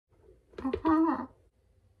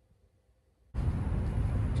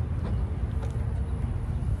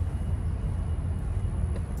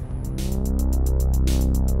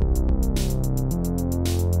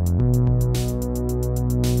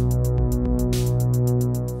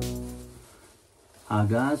Hi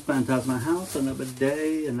guys, Fantasma House, another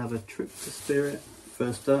day, another trip to spirit.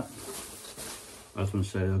 First up, I just want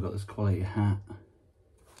to show you I've got this quality hat.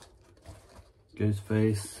 Ghost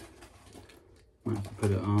face. Might have to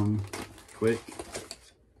put it on quick.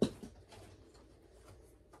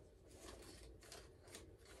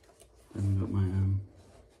 Then I've got my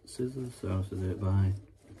scissors, so I'll have to do it by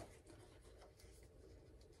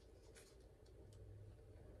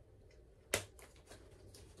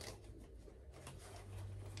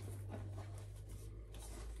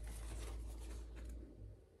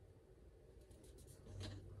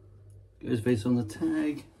Ghost face on the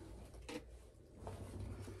tag.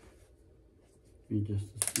 Just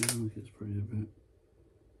the smell, like it's pretty a bit.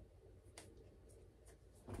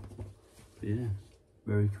 But yeah,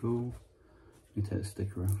 very cool. Let me take a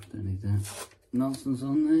sticker off, don't need that nonsense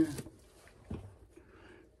on there.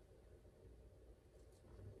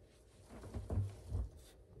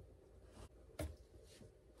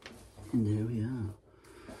 And there we are.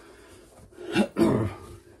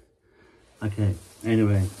 Okay,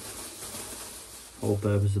 anyway, whole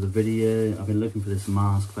purpose of the video, I've been looking for this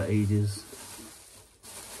mask for ages.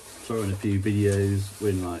 Saw it in a few videos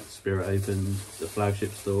when like Spirit opened, the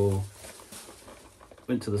flagship store.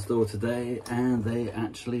 Went to the store today and they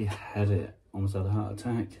actually had it. Almost had a heart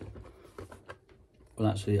attack. Well,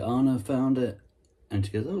 actually Anna found it and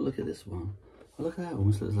she goes, oh, look at this one. Oh, look at that,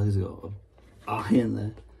 almost looks like it's got an eye in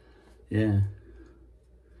there. Yeah.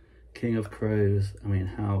 King of Crows. I mean,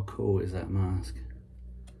 how cool is that mask?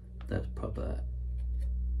 That's proper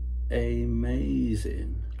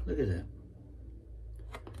amazing. Look at it.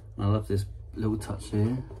 I love this little touch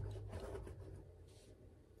here.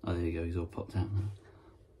 Oh, there you go, he's all popped out now.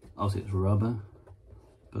 Obviously it's rubber,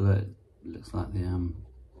 but look, it looks like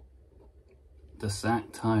the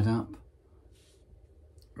sack tied up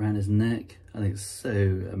around his neck. I think it's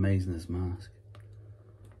so amazing, this mask.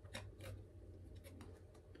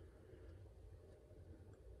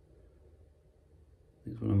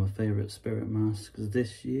 It's one of my favourite spirit masks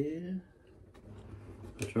this year.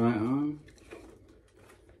 I'll try it on.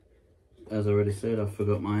 As I already said, I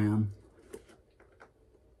forgot my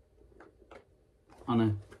I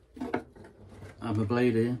know. I have a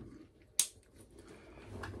blade here.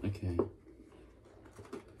 Okay.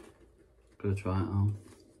 Gotta try it on.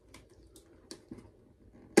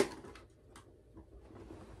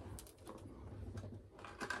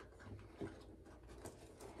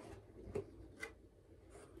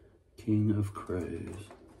 King of Crows.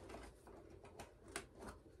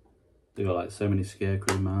 They got like so many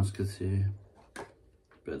scarecrow masks here,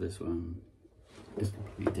 but this one is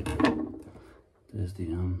completely different. There's the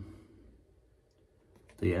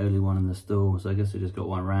only one in the store, so I guess they just got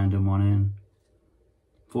one random one in.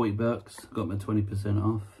 40 bucks, got my 20%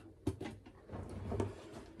 off. Let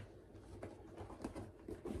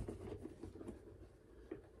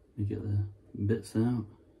me get the bits out.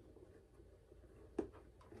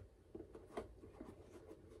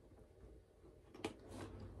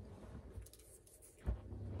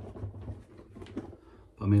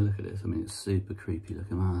 I mean, look at this. I mean, it's super creepy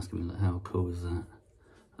looking mask. I mean, look, how cool is that?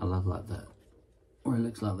 I love like that. Or it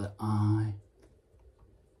looks like the eye.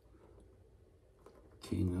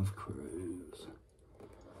 King of Crows.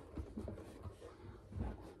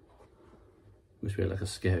 Wish we had like a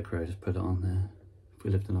scarecrow, just put it on there. If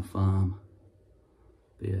we lived on a farm.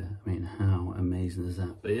 But yeah, I mean, how amazing is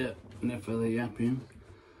that? But yeah, enough of the yapping.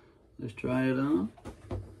 Let's try it on.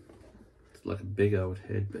 It's like a big old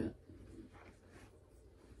head bit.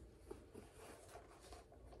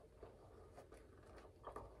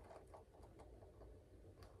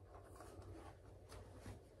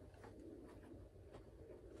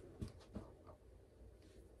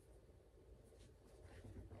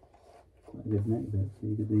 A good neck bit so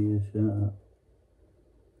you get the shirt up.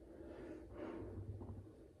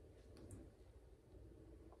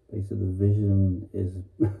 Base of the vision is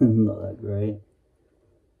not that great,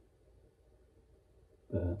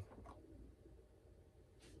 but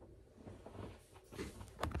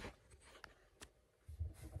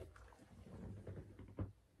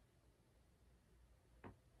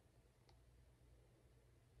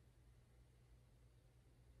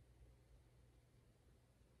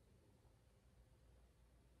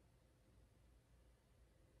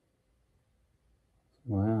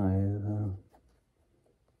my eye is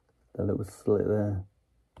that little slit there.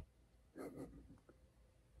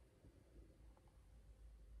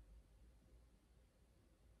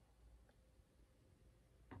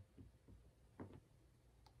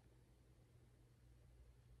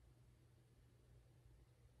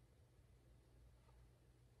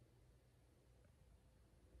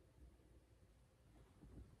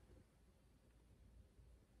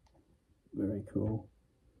 very cool.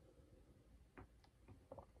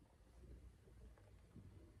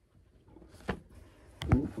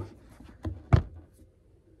 Ooh.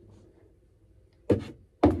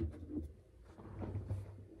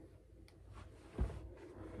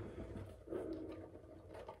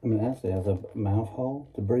 I mean, it actually has a mouth hole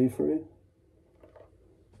to breathe through.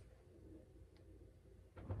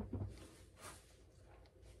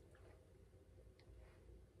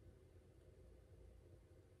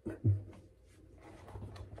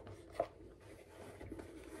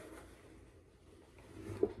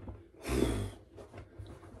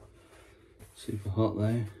 Super hot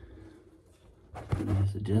though. I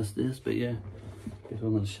need to adjust this, but yeah, just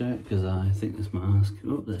wanted to show it because I think this mask,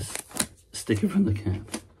 oh, this sticker from the cap.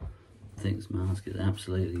 I think this mask is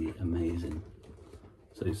absolutely amazing.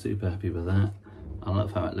 So super happy with that. I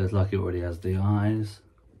love how it looks like it already has the eyes.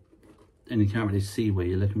 And you can't really see where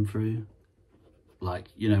you're looking through. Like,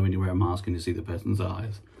 you know, when you wear a mask and you see the person's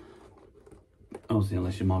eyes. Obviously,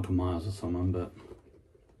 unless you're Michael Myers or someone, but...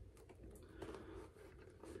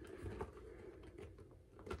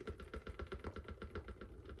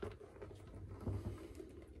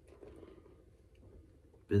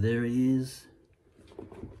 But there he is.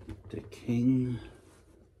 The King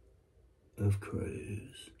of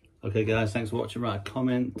Crows. Okay guys, thanks for watching. Write a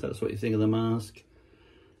comment, tell us what you think of the mask.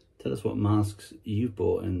 Tell us what masks you've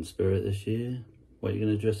bought in Spirit this year. What you're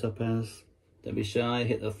going to dress up as. Don't be shy,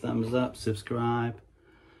 hit the thumbs up, subscribe.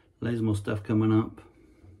 Loads more stuff coming up.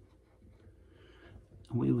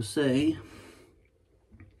 And we will say,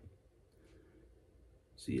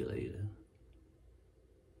 see you later.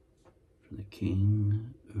 From the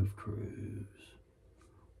King of Crows.